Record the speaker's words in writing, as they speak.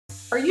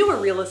Are you a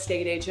real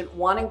estate agent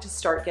wanting to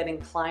start getting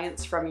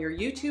clients from your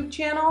YouTube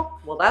channel?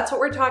 Well, that's what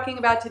we're talking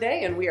about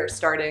today, and we are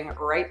starting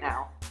right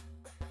now.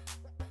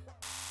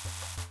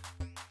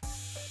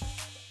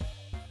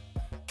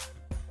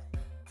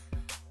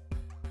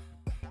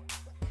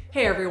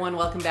 Hey everyone,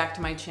 welcome back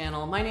to my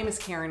channel. My name is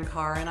Karin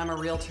Carr, and I'm a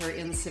realtor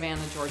in Savannah,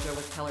 Georgia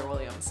with Keller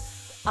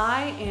Williams.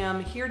 I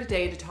am here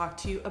today to talk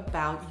to you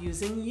about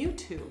using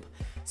YouTube.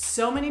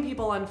 So many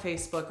people on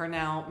Facebook are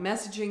now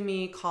messaging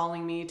me,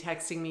 calling me,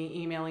 texting me,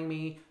 emailing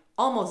me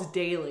almost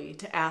daily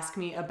to ask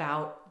me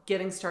about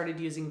getting started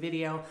using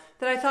video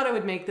that I thought I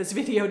would make this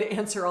video to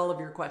answer all of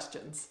your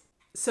questions.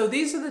 So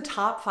these are the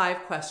top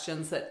 5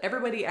 questions that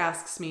everybody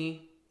asks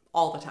me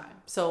all the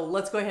time. So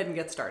let's go ahead and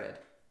get started.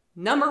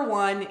 Number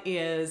 1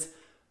 is,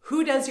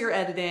 who does your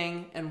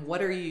editing and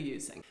what are you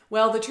using?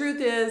 Well, the truth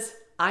is,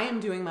 I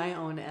am doing my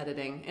own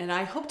editing and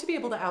I hope to be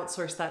able to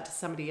outsource that to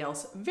somebody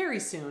else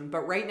very soon,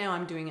 but right now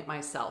I'm doing it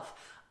myself.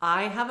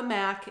 I have a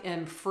Mac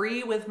and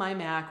free with my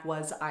Mac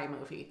was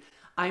iMovie.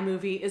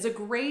 iMovie is a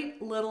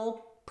great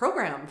little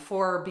program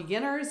for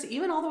beginners,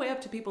 even all the way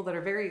up to people that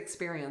are very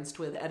experienced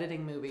with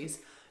editing movies,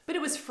 but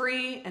it was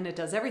free and it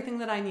does everything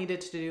that I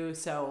needed to do,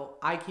 so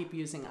I keep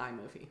using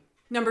iMovie.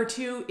 Number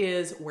 2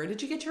 is, where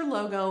did you get your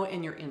logo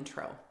and your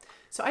intro?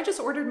 So I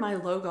just ordered my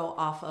logo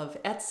off of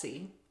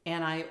Etsy,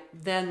 and I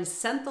then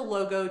sent the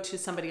logo to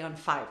somebody on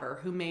Fiverr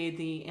who made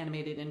the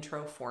animated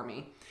intro for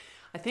me.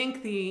 I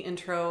think the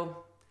intro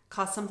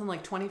cost something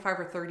like $25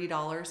 or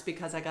 $30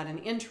 because I got an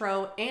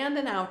intro and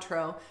an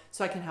outro,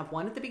 so I can have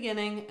one at the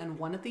beginning and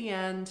one at the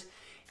end.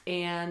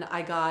 And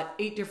I got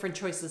 8 different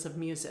choices of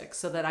music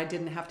so that I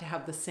didn't have to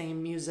have the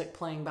same music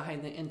playing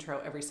behind the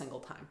intro every single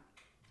time.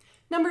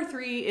 Number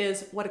 3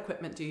 is, what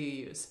equipment do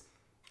you use?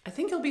 I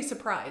think you'll be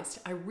surprised.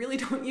 I really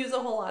don't use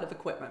a whole lot of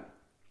equipment.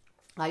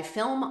 I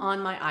film on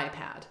my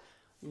iPad.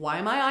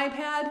 Why my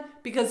iPad?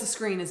 Because the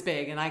screen is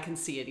big and I can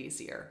see it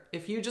easier.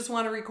 If you just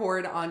want to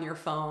record on your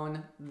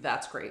phone,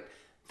 that's great.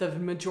 The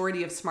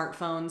majority of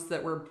smartphones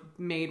that were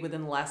made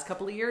within the last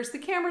couple of years, the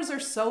cameras are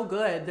so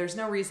good, there's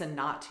no reason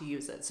not to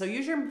use it. So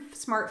use your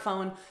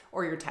smartphone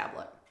or your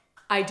tablet.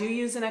 I do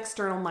use an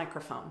external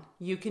microphone.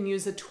 You can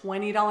use a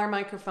 $20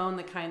 microphone,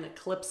 the kind that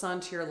clips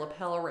onto your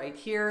lapel right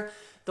here.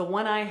 The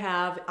one I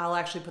have, I'll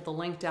actually put the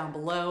link down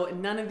below.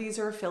 And none of these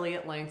are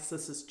affiliate links.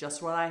 This is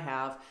just what I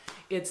have.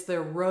 It's the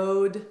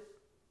Rode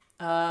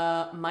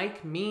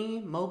Mic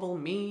Me, Mobile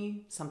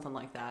Me, something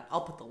like that.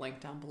 I'll put the link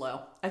down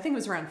below. I think it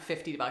was around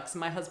 50 bucks and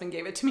my husband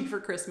gave it to me for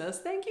Christmas.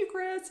 Thank you,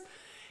 Chris.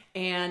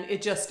 And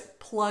it just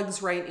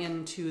plugs right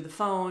into the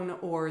phone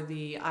or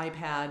the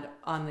iPad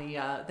on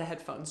the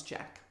headphones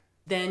jack.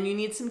 Then you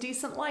need some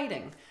decent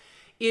lighting.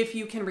 If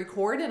you can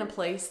record in a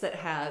place that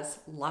has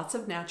lots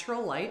of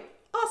natural light,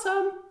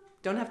 awesome.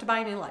 Don't have to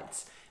buy any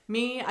lights.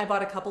 Me, I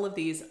bought a couple of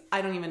these.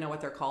 I don't even know what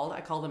they're called.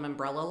 I call them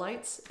umbrella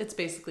lights. It's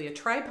basically a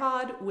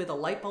tripod with a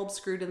light bulb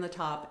screwed in the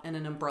top and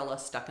an umbrella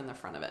stuck in the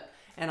front of it.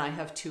 And I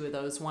have 2 of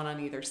those, one on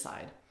either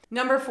side.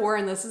 Number 4,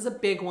 and this is a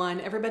big one.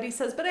 Everybody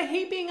says, but I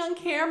hate being on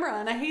camera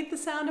and I hate the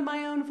sound of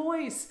my own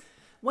voice.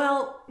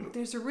 Well,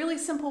 there's a really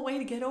simple way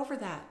to get over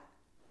that.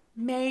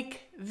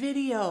 Make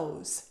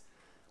videos.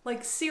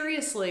 Like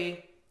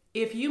seriously,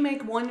 if you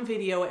make one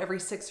video every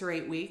 6 or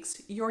 8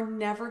 weeks, you're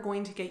never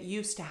going to get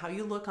used to how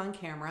you look on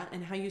camera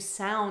and how you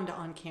sound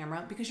on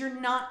camera because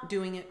you're not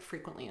doing it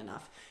frequently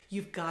enough.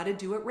 You've got to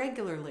do it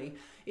regularly.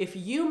 If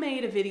you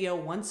made a video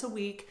once a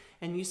week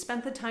and you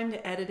spent the time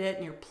to edit it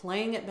and you're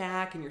playing it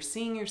back and you're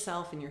seeing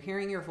yourself and you're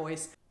hearing your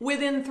voice,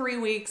 within 3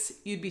 weeks,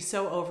 you'd be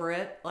so over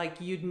it,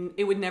 like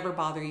it would never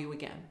bother you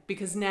again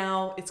because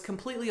now it's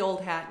completely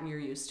old hat and you're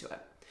used to it.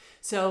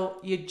 So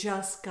you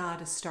just got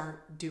to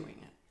start doing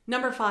it.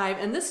 Number 5,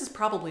 and this is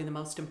probably the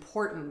most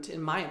important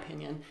in my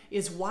opinion,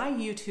 is why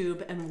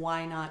YouTube and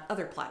why not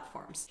other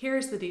platforms?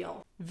 Here's the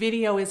deal.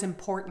 Video is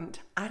important.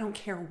 I don't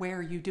care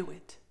where you do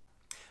it.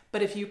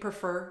 But if you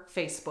prefer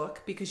Facebook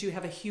because you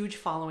have a huge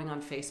following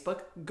on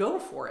Facebook, go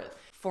for it.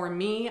 For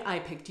me, I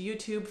picked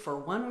YouTube for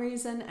one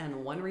reason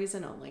and one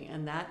reason only,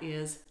 and that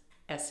is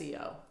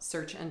SEO,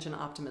 search engine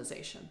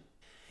optimization.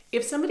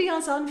 If somebody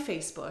else on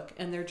Facebook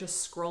and they're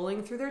just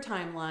scrolling through their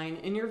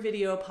timeline and your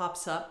video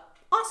pops up,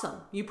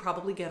 awesome, you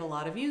probably get a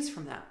lot of views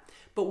from that.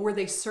 But were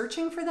they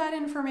searching for that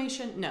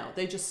information? No,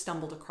 they just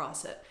stumbled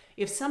across it.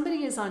 If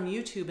somebody is on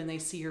YouTube and they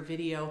see your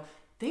video,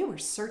 they were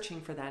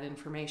searching for that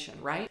information,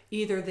 right?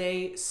 Either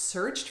they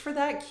searched for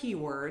that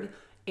keyword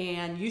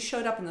and you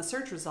showed up in the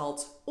search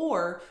results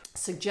or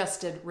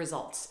suggested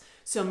results.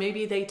 So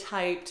maybe they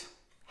typed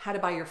how to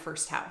buy your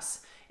first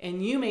house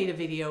and you made a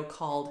video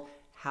called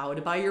how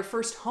to buy your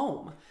first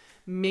home.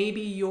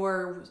 Maybe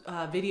your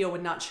video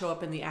would not show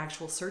up in the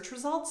actual search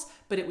results,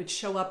 but it would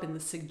show up in the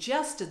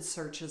suggested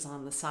searches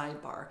on the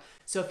sidebar.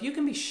 So if you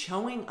can be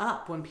showing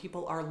up when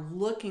people are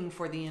looking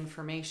for the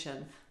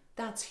information,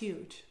 that's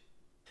huge.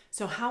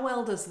 So how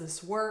well does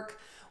this work?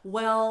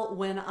 Well,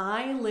 when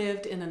I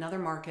lived in another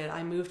market,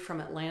 I moved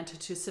from Atlanta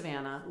to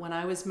Savannah. When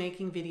I was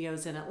making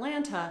videos in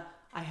Atlanta,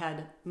 I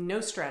had no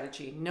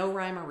strategy, no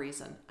rhyme or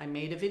reason. I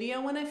made a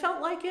video when I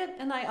felt like it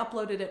and I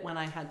uploaded it when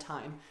I had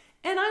time.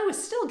 And I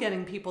was still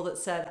getting people that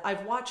said,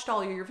 I've watched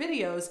all your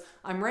videos,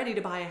 I'm ready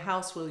to buy a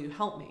house, will you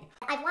help me?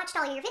 I've watched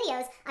all your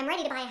videos, I'm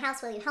ready to buy a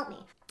house, will you help me?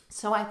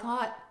 So I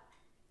thought,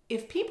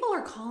 if people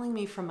are calling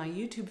me from my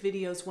YouTube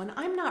videos when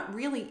I'm not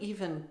really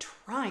even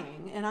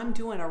trying and I'm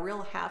doing a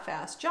real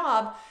half-assed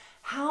job,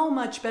 how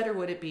much better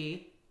would it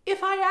be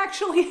if I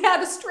actually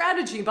had a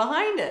strategy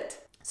behind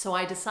it? So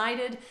I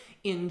decided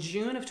in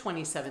June of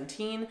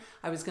 2017,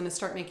 I was going to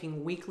start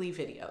making weekly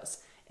videos.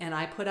 And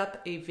I put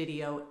up a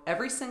video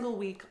every single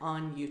week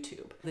on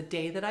YouTube. The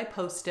day that I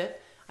post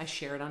it, I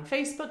share it on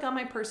Facebook on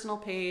my personal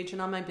page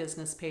and on my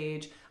business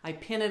page. I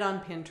pin it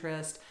on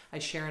Pinterest. I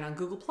share it on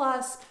Google+.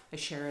 I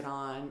share it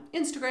on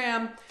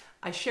Instagram.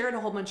 I share it a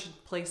whole bunch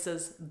of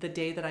places the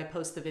day that I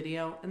post the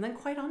video. And then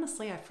quite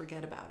honestly, I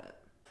forget about it.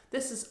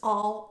 This is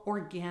all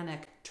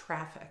organic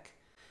traffic.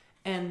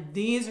 And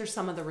these are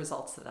some of the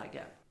results that I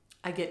get.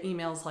 I get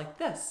emails like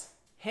this.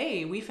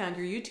 Hey, we found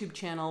your YouTube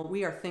channel.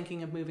 We are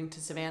thinking of moving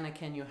to Savannah.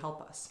 Can you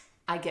help us?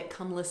 I get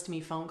come list me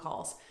phone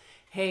calls.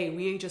 Hey,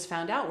 we just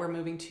found out we're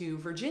moving to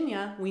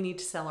Virginia. We need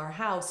to sell our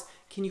house.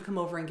 Can you come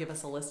over and give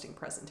us a listing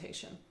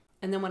presentation?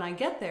 And then when I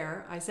get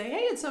there, I say,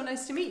 hey, it's so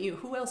nice to meet you.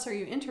 Who else are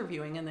you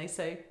interviewing? And they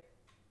say,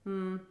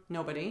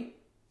 nobody.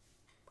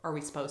 Are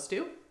we supposed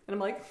to? And I'm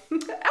like,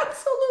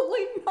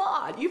 absolutely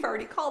not. You've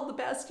already called the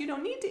best. You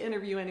don't need to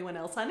interview anyone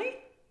else, honey.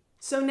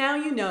 So now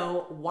you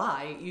know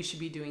why you should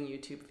be doing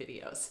YouTube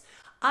videos.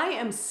 I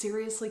am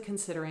seriously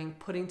considering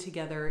putting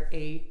together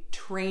a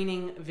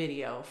training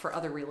video for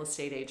other real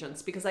estate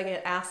agents because I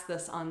get asked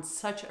this on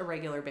such a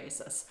regular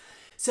basis.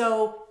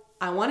 So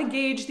I want to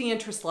gauge the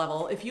interest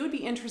level. If you would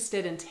be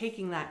interested in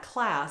taking that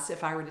class,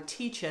 if I were to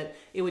teach it,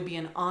 it would be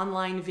an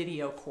online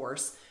video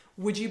course.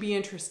 Would you be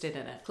interested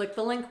in it? Click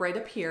the link right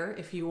up here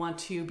if you want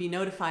to be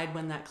notified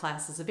when that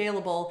class is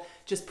available.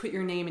 Just put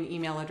your name and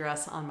email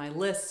address on my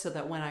list so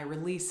that when I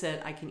release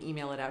it, I can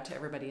email it out to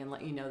everybody and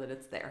let you know that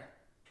it's there.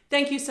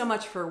 Thank you so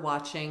much for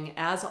watching.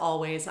 As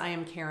always, I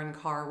am Karin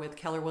Carr with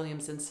Keller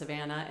Williams in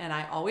Savannah, and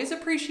I always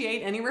appreciate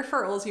any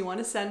referrals you want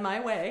to send my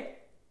way.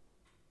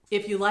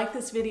 If you like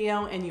this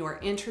video and you are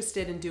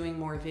interested in doing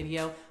more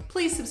video,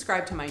 please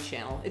subscribe to my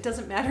channel. It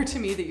doesn't matter to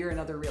me that you're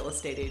another real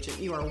estate agent.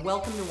 You are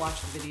welcome to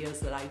watch the videos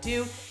that I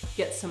do,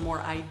 get some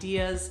more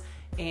ideas,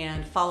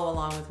 and follow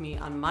along with me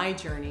on my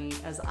journey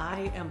as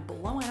I am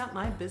blowing up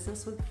my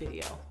business with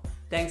video.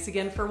 Thanks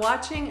again for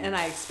watching, and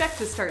I expect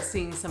to start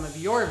seeing some of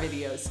your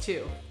videos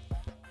too.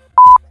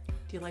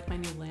 Do you like my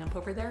new lamp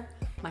over there?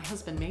 My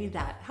husband made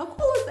that. How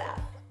cool is that?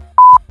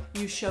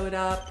 You showed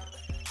up.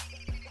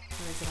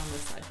 Where is it on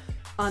this side?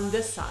 On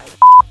this side.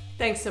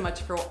 Thanks so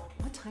much for,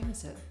 what time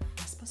is it? Am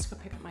I supposed to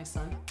go pick up my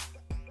son?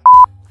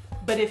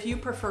 But if you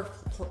prefer,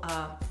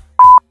 I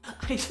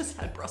just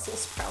had Brussels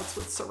sprouts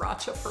with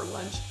sriracha for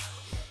lunch.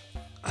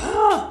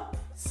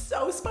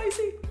 So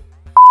spicy.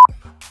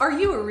 Are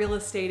you a real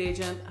estate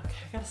agent? Okay,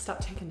 I gotta stop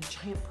taking a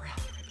giant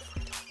breath.